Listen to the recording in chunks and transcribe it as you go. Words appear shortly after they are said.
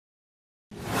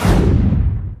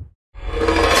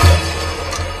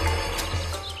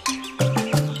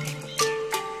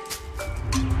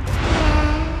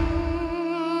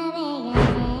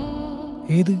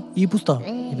ഏത് ഈ പുസ്തകം?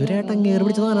 ഇതൊരു ഏട്ടൻ കയറി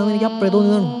പിടിച്ചതാണെന്ന് എനിക്ക് അപ്പോഴേ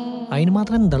തോന്നിയതാണ്. അതിന്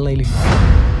മാത്രം എന്താ ഉള്ളതിൽ?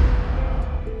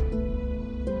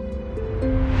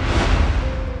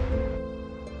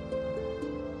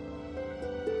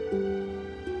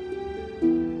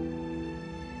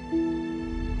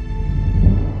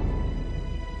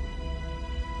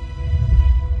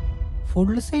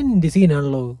 Full saint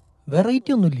സീനാണല്ലോ.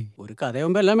 വെറൈറ്റി ഒന്നുമില്ലേ? ഒരു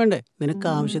കഥയാകുമ്പോ എല്ലാം വേണ്ടേ? നിനക്ക്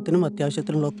ആവശ്യത്തിനും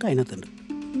അത്യാവശ്യത്തിനുള്ള ഒക്കെ അതിനകത്തുണ്ട്.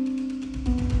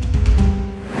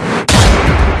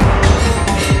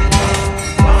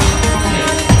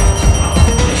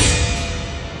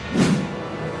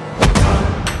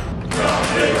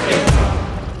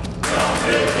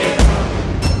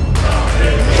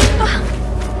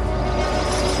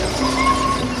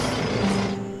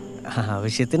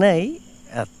 ആവശ്യത്തിനായി,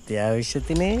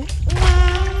 അത്യാവശ്യത്തിന്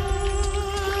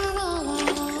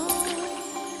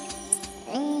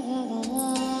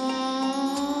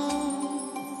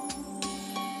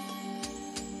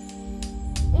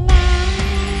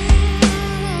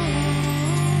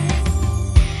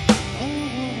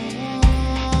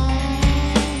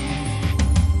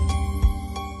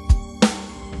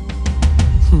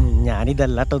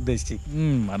ഞാനിതല്ലാട്ടോ ഉദ്ദേശിച്ചു.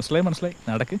 മനസ്സിലായി മനസ്സിലായി.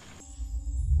 നടക്ക്.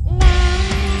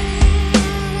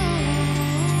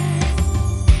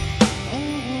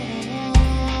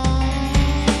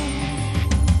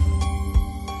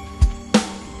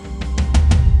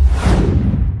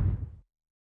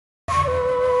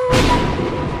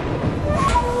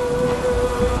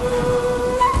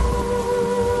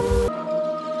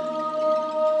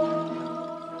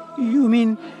 യു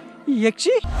മീൻ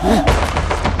യക്ഷി?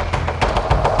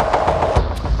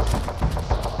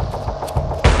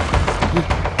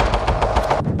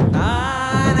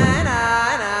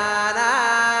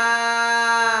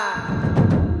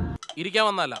 ഇരിക്കാൻ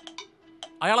വന്നല്ല.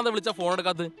 അയാളെന്താ വിളിച്ച ഫോൺ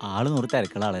എടുക്കാത്ത? ആള് 100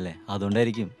 തിരക്കുള്ള ആളല്ലേ,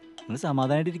 അതുകൊണ്ടായിരിക്കും. നിങ്ങൾ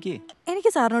സമാധാനായിട്ടിരിക്കേ.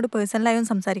 എനിക്ക് സാറിനോട് പേഴ്സണലായും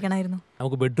സംസാരിക്കണമായിരുന്നു.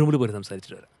 നമുക്ക് ബെഡ്റൂമിൽ പോയി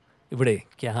സംസാരിച്ചിട്ട് വരാം. ഇവിടെ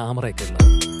ക്യാമറ ഒക്കെ ഉള്ള.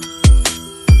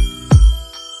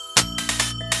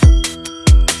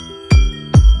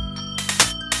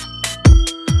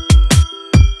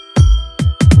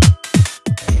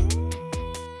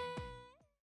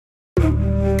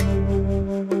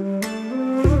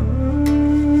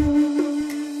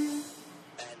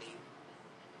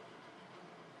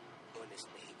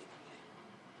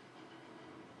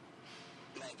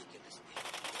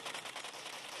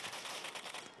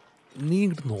 നീ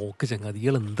ഇങ്ങോട്ട് നോക്ക് ചങ്ങാതി,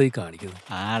 ഇയാൾ എന്തായി കാണിക്കുന്നത്?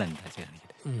 ആളെന്താ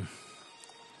കാണിക്കട്ടെ.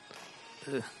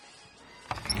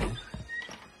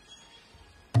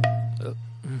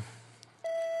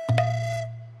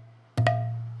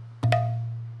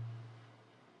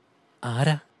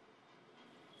 ആരാ?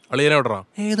 അളിയനെ വിടറാ.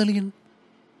 ഏതളിയൻ?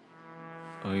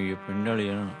 അയ്യപ്പൻ്റെ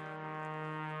അളിയാണ്.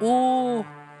 ഓ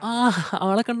ആ,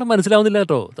 ആളെ കണ്ട മനസ്സിലാവുന്നില്ല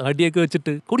കേട്ടോ. താടിയൊക്കെ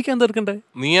വെച്ചിട്ട് കുടിക്കാൻ തീർക്കണ്ടേ?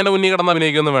 നീ എന്റെ മുന്നിൽ കിടന്ന്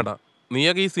അഭിനയിക്കൊന്നും വേണ്ട.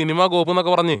 നീയൊക്കെ ഈ സിനിമ കോപ്പ്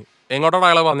എന്നൊക്കെ പറഞ്ഞ് എങ്ങോട്ടാണ്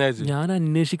അയാളെ പറഞ്ഞയച്ചു? ഞാൻ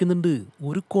അന്വേഷിക്കുന്നുണ്ട്,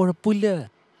 ഒരു കുഴപ്പമില്ല.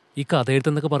 ഈ കഥ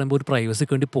എഴുത്തെന്നൊക്കെ പറയുമ്പോൾ ഒരു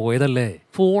പ്രൈവസിക്ക് വേണ്ടി പോയതല്ലേ.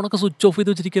 ഫോണൊക്കെ സ്വിച്ച് ഓഫ് ചെയ്ത്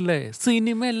വെച്ചിരിക്കല്ലേ.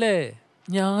 സിനിമയല്ലേ,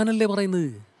 ഞാനല്ലേ പറയുന്നത്.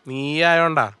 നീ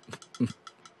ആയോണ്ടാ.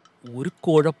 ഒരു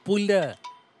കുഴപ്പമില്ല.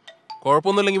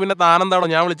 കുഴപ്പമൊന്നുമില്ലെങ്കിൽ പിന്നെ താനെന്താണോ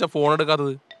ഞാൻ വിളിച്ച ഫോൺ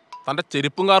എടുക്കാത്തത്? തന്റെ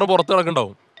ചെരുപ്പും കാറും പുറത്ത്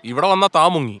കിടക്കുന്നുണ്ടാവും. ഇവിടെ വന്നാ താ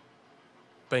മുങ്ങി.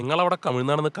 പെങ്ങളവിടെ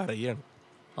തമിഴ്നാടെന്ന് കരയാണ്.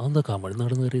 അതെന്താ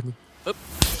തമിഴ്നാട് കയറിയെന്ന്?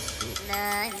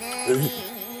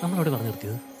 നമ്മളവിടെ പറഞ്ഞു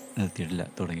നിർത്തിയത്? നിർത്തിയിട്ടില്ല,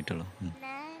 തുടങ്ങിയിട്ടുള്ളൂ.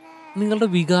 നിങ്ങളുടെ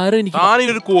വികാരം എനിക്ക്.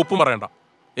 താനിനൊരു കോപ്പും പറയണ്ട,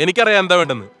 എനിക്കറിയാം എന്താ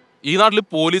വേണ്ടെന്ന്. ഈ നാട്ടിൽ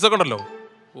പോലീസൊക്കെ ഉണ്ടല്ലോ.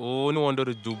 ഓനും ഓൻ്റെ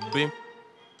ഒരു ജുബയും.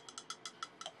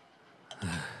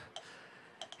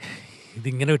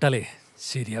 ഇതിങ്ങനെ വിട്ടാലേ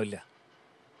ശരിയാവില്ല.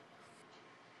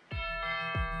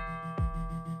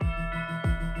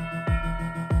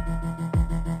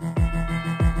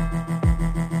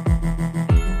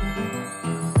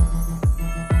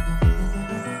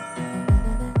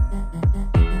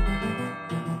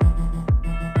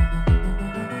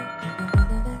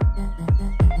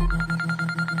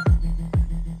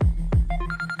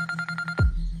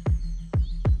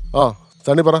 ആ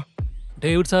സണ്ണി പറ.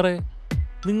 ഡേവിഡ് സാറേ,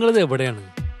 നിങ്ങളിത് എവിടെയാണ്?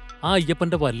 ആ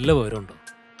അയ്യപ്പന്റെ വല്ല വിവരമുണ്ടോ?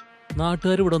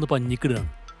 നാട്ടുകാർ ഇവിടെ ഒന്ന് പഞ്ഞിക്കിടുകയാണ്.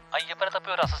 അയ്യപ്പനെ തപ്പി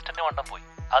ഒരു അസിസ്റ്റന്റ് മണ്ടം പോയി,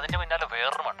 അതിന്റെ പിന്നാലെ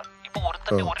വേറൊരു മണ്ടം. ഇപ്പൊ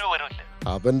ഒരുത്തന്റെ ഒരു വിവരമില്ല.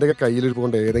 അവന്റെ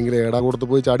കയ്യിലിരിപ്പുകൊണ്ട് ഏതെങ്കിലും ഏടാ കൊടുത്ത്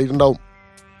പോയി ചാടിയിട്ടുണ്ടാവും.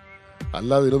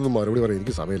 അല്ലാതെ ഇതിനൊന്നും മറുപടി പറയാൻ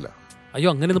എനിക്ക് സമയമില്ല. അയ്യോ,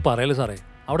 അങ്ങനെയൊന്നും പറയല്ലേ സാറേ,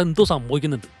 അവിടെ എന്തോ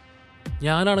സംഭവിക്കുന്നുണ്ട്.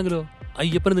 ഞാനാണെങ്കിലോ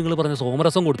അയ്യപ്പന് നിങ്ങൾ പറഞ്ഞ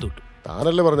സോമരസം കൊടുത്തു വിട്ടു.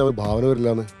 താനല്ലേ പറഞ്ഞ അവൻ ഭാവന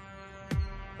വരില്ലാന്ന്.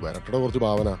 വരട്ടയുടെ കുറച്ച്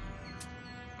ഭാവന.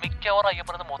 മിക്കവാറും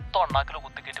അയ്യപ്പനത് മൊത്തം ഉണ്ടാക്കലോ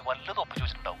കുത്തിക്കേറ്റ് വല്ലതും ഒപ്പിച്ചു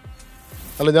വെച്ചിട്ടുണ്ടാവും.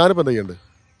 അല്ല, ഞാനിപ്പോ എന്താ ചെയ്യണ്ട്?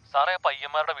 സാറേ,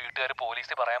 പയ്യന്മാരുടെ വീട്ടുകാർ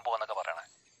പോലീസിൽ പറയാൻ പോവാന്നൊക്കെ പറയണേ.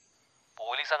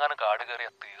 പോലീസ് അങ്ങനെ കാട്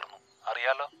കയറിയാ തീർന്നു,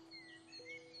 അറിയാലോ.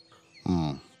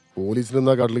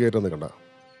 പോലീസിനെന്നാ കാട്ടിൽ കയറ്റാൻ നിൽക്കണ്ട.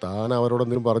 താൻ അവരോട്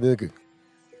എന്തെങ്കിലും പറഞ്ഞു നിൽക്ക്,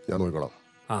 ഞാൻ നോക്കിക്കോളാം.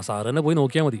 ആ, സാറ് തന്നെ പോയി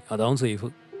നോക്കിയാൽ മതി, അതാവും സേഫ്.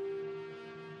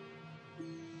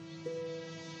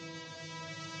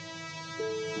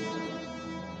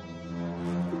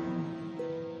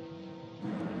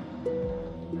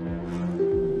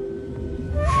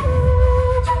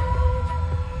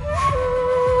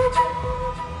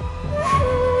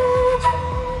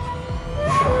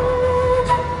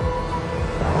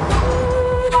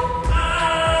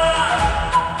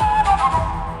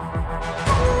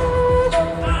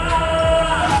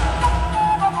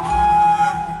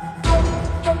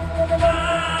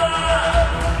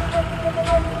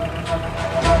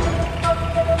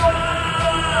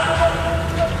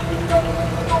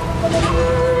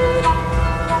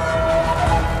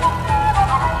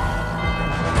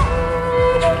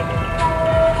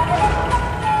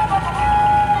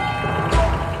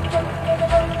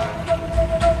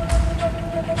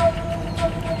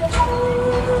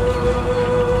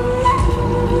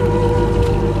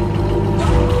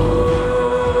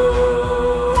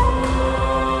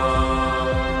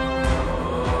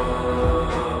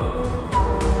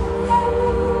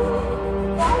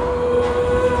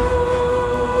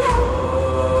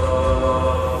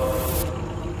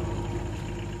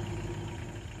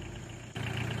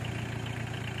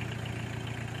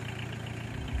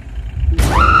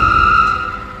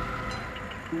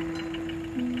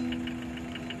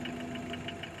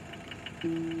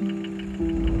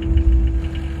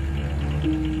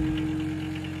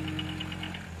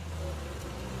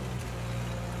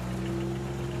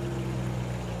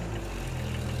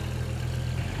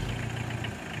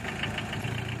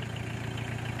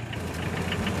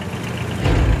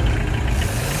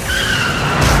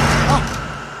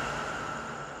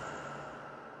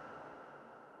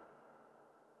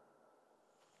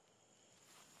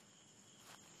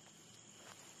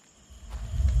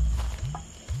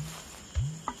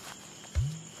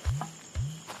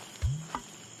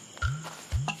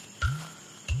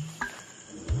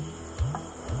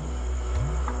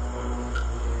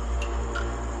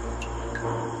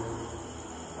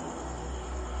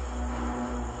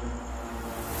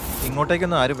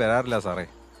 ഇങ്ങോട്ടേക്കൊന്നും ആരും വരാറില്ല സാറേ.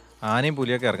 ആനയും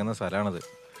പുലിയൊക്കെ ഇറങ്ങുന്ന സ്ഥലമാണത്.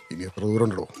 ഇനി എത്ര ദൂരം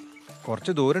ഉണ്ടോ?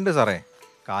 കുറച്ച് ദൂരമുണ്ട് സാറേ.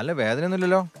 കാലിന്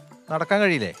വേദനയൊന്നുമില്ലല്ലോ, നടക്കാൻ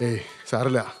കഴിയില്ലേ? ഏയ്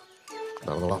സാറില്ല,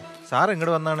 നടന്നോളാം. സാർ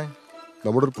ഇങ്ങോട്ട് വന്നാണ്?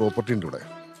 നമ്മുടെ ഒരു പ്രോപ്പർട്ടി ഉണ്ട് ഇവിടെ.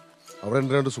 അവിടെ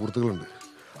എൻ്റെ 2 സുഹൃത്തുക്കളുണ്ട്,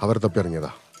 അവരെ തപ്പി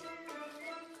ഇറങ്ങിയതാ.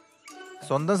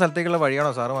 സ്വന്തം സ്ഥലത്തേക്കുള്ള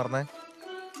വഴിയാണോ സാറ് പറഞ്ഞേ?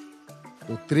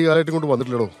 ഒത്തിരി കാലമായിട്ട് കൊണ്ട്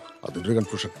വന്നിട്ടില്ലടോ, അതിൻ്റെ ഒരു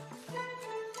കൺഫ്യൂഷൻ.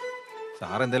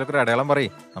 സാർ എന്തെങ്കിലുമൊക്കെ ഒരു അടയാളം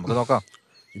പറയും, നമുക്ക് നോക്കാം.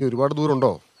 ഇനി ഒരുപാട് ദൂരം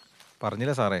ഉണ്ടോ?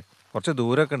 പറഞ്ഞില്ല സാറേ, കുറച്ച്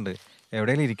ദൂരമൊക്കെ ഉണ്ട്.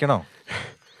 എവിടെയെങ്കിലും ഇരിക്കണോ?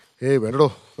 ഏയ് വേണ്ടടോ,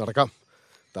 നടക്കാം.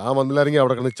 താൻ വന്നില്ലായിരുന്നെങ്കിൽ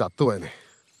അവിടെ കണ്ട് ചത്തുപോയനെ.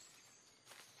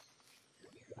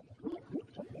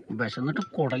 വിശന്നിട്ട്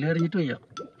കുടല് എറിഞ്ഞിട്ട് വയ്യ.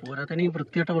 പോരാത്തന്നെ ഈ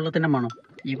വൃത്തിയായിട്ട വെള്ളത്തിന്റെ മണം.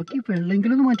 ഇവക്ക് ഈ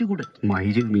വെള്ളെങ്കിലും ഒന്ന് മാറ്റിക്കൂടെ?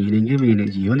 മയില് മീനെങ്കിൽ മീന്,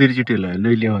 ജീവൻ തിരിച്ചിട്ടില്ല. എന്നെ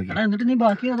വലിയ ഭാഗ്യം. എന്നിട്ട് നീ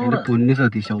ബാക്കി പൊന്ന്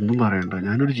സതീശ, ഒന്നും പറയണ്ട.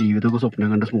 ഞാനൊരു ജീവിതമൊക്കെ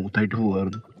സ്വപ്നം കണ്ട് സ്മൂത്തായിട്ട്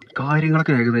പോവായിരുന്നു.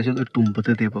 കാര്യങ്ങളൊക്കെ ഏകദേശം ഒരു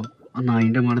തുമ്പത്തെത്തിയപ്പോ ആ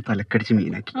നായിന്റെ മാണ് തലക്കടിച്ച്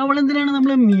മീനാക്കി. അവളെന്തിനാണ്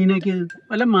നമ്മളെ മീനാക്കിയത്?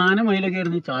 വല്ല മാന മയിലൊക്കെ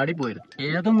ആയിരുന്നു ചാടിപ്പോയത്.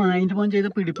 ഏതോ നായിന്റെ മോൻ ചെയ്ത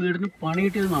പിടിപ്പീടിന് പണി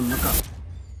കിട്ടിയത് നമുക്കാ.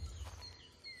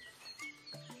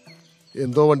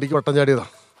 എന്തോ വണ്ടിക്ക് വട്ടം ചാടിയതാ,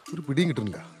 ഒരു പിടിയും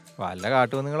കിട്ടുന്നില്ല. വല്ല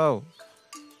കാട്ടുവന്നുകളാവും.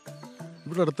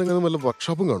 ഇവിടെ അടുത്തെങ്കിലും വല്ല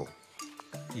വർക്ക്ഷോപ്പും കാണും?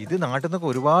 ഇത് നാട്ടിൽ നിന്നൊക്കെ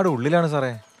ഒരുപാട് ഉള്ളിലാണ്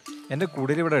സാറേ. എൻ്റെ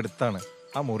കുടിൽ ഇവിടെ അടുത്താണ്.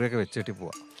 ആ മുറിയൊക്കെ വെച്ചിട്ട്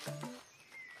പോവാ.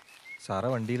 സാറേ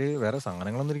വണ്ടിയിൽ വേറെ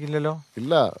സാധനങ്ങളൊന്നും ഇരിക്കില്ലല്ലോ?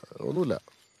 ഇല്ല, ഒന്നുമില്ല.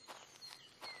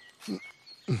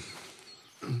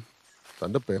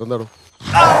 തൻ്റെ പേരെന്താണോ?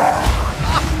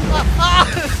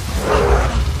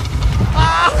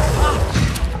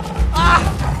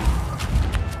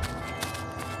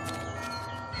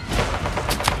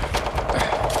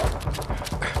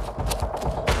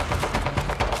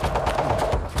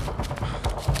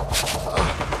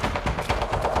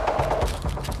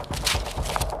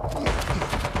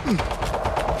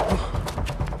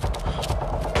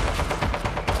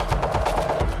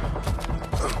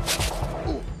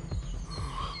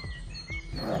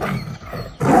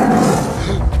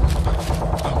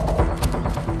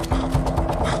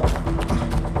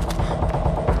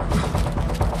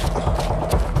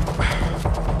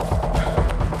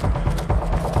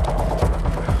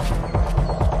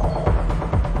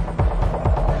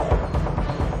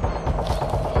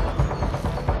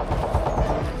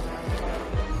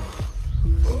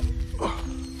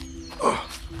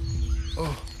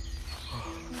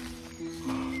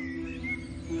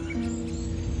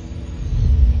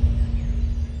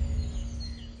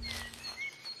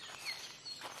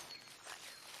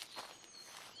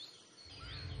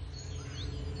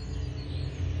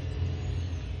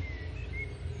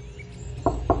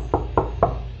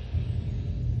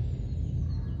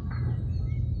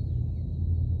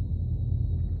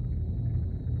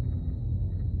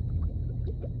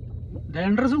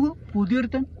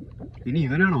 പുതിയൊരുത്തൻ. ഇനി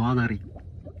ഇവനാണോ ആ നാറി?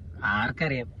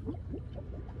 ആർക്കറിയാം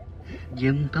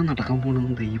എന്താ നടക്കാൻ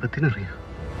പോണെന്ന് ദൈവത്തിനറിയാം.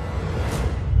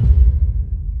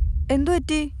 എന്തു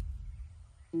പറ്റി?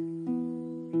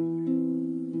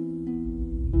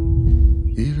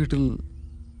 ഈ വീട്ടിൽ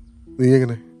നീ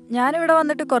എങ്ങനെ? ഞാനിവിടെ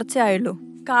വന്നിട്ട് കുറച്ചേ ആയുള്ളൂ.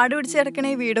 കാട് പിടിച്ച്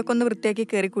കിടക്കണ ഈ വീടൊക്കെ ഒന്ന് വൃത്തിയാക്കി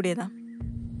കയറിക്കൂടിയതാ.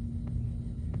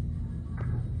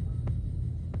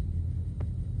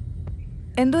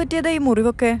 എന്തു പറ്റിയതാ ഈ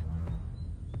മുറിവൊക്കെ?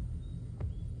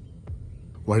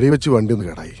 വഴി വെച്ച് വണ്ടി ഒന്ന്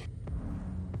കേടായി.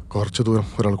 കുറച്ച് ദൂരം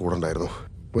ഒരാൾ കൂടെ ഉണ്ടായിരുന്നു.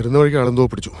 വരുന്ന വഴിക്ക് ആളെന്തോ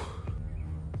പിടിച്ചു.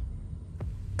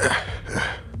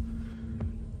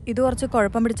 ഇത് കുറച്ച്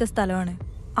കുഴപ്പം പിടിച്ച സ്ഥലമാണ്.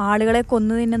 ആളുകളെ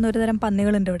കൊന്നു തിന്നുന്ന ഒരു തരം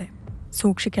പന്നികളുണ്ട് ഇവിടെ.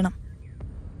 സൂക്ഷിക്കണം.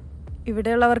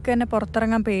 ഇവിടെയുള്ളവർക്ക് തന്നെ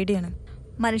പുറത്തിറങ്ങാൻ പേടിയാണ്.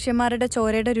 മനുഷ്യന്മാരുടെ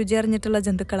ചോരയുടെ രുചി അറിഞ്ഞിട്ടുള്ള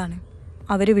ജന്തുക്കളാണ്.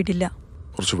 അവര് വിടില്ല.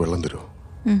 കുറച്ച് വെള്ളം തരുമോ?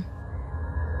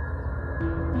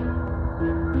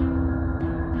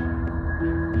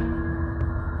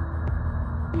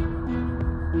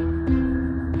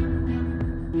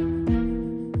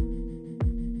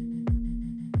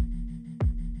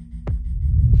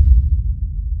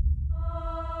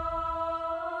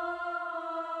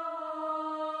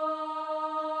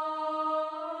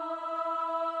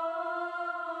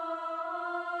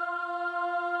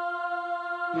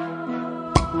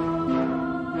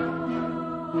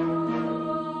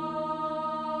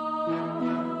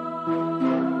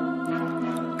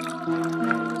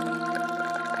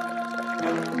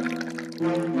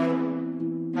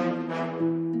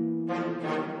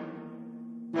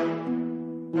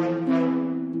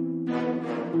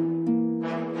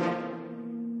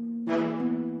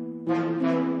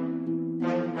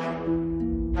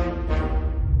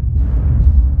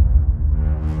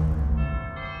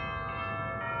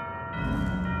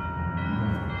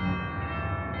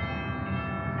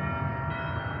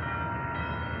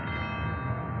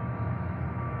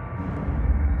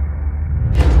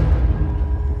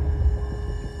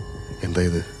 എന്താ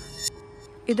ഇത്?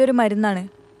 ഇതൊരു മരുന്നാണ്,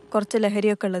 കുറച്ച്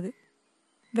ലഹരിയൊക്കെ ഉള്ളത്.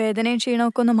 വേദനയും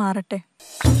ക്ഷീണമൊക്കെ ഒന്ന് മാറട്ടെ.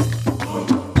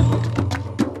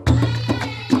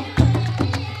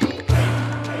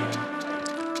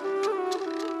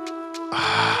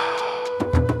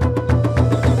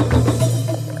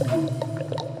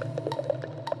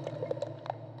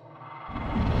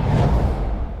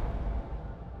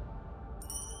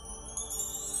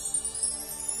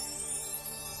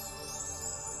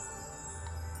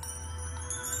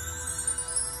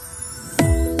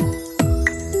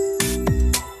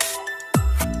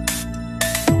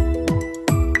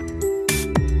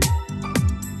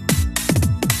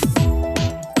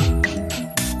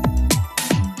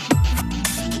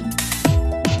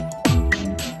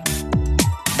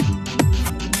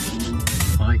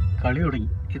 കളി തുടങ്ങി.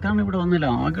 ഇതാണ് ഇവിടെ വന്നില്ല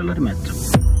ആകെയുള്ളൊരു മെച്ചം.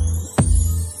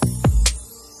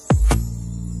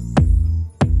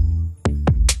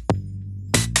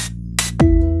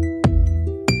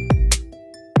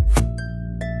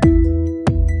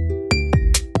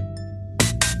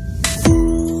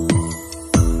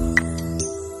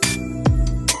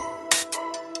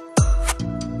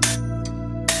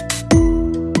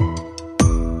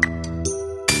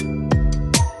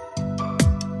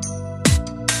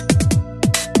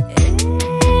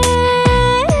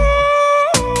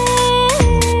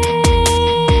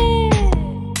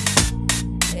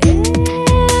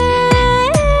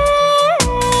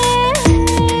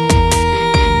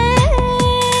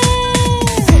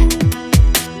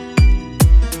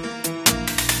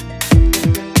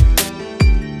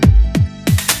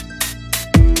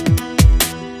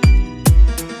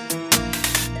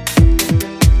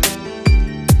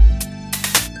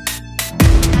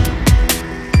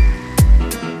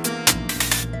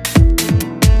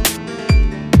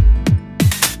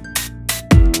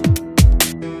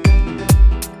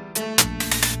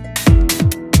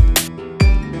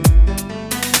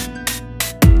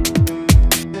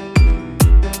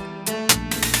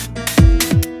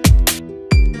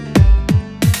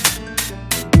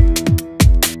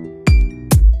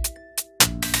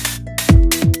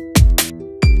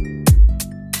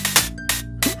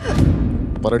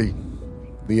 പറടി,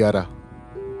 നീ ആരാ?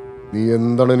 നീ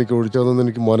എന്താണ് എനിക്ക് ഒഴിച്ചതെന്ന്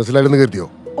എനിക്ക് മനസ്സിലായില്ലെന്ന് കരുതിയോ?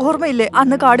 ഓർമ്മയില്ലേ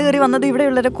അന്ന് കാട് കയറി വന്നത്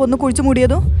ഇവിടെയുള്ളവരെ കൊന്നു കുഴിച്ചു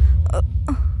മൂടിയതോ?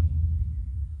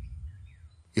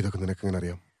 ഇതൊക്കെ നിനക്ക് എങ്ങനെ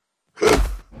അറിയാം?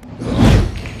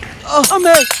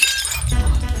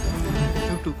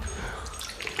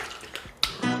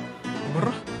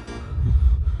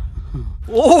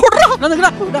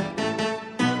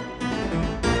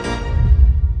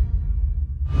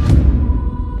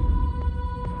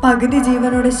 പകുതി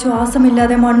ജീവനോടെ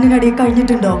ശ്വാസമില്ലാതെ മണ്ണിനടിയിൽ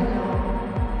കഴിഞ്ഞിട്ടുണ്ടോ?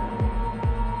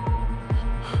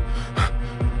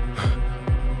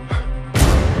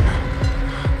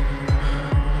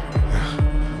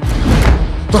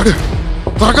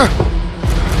 തുറക്ക്.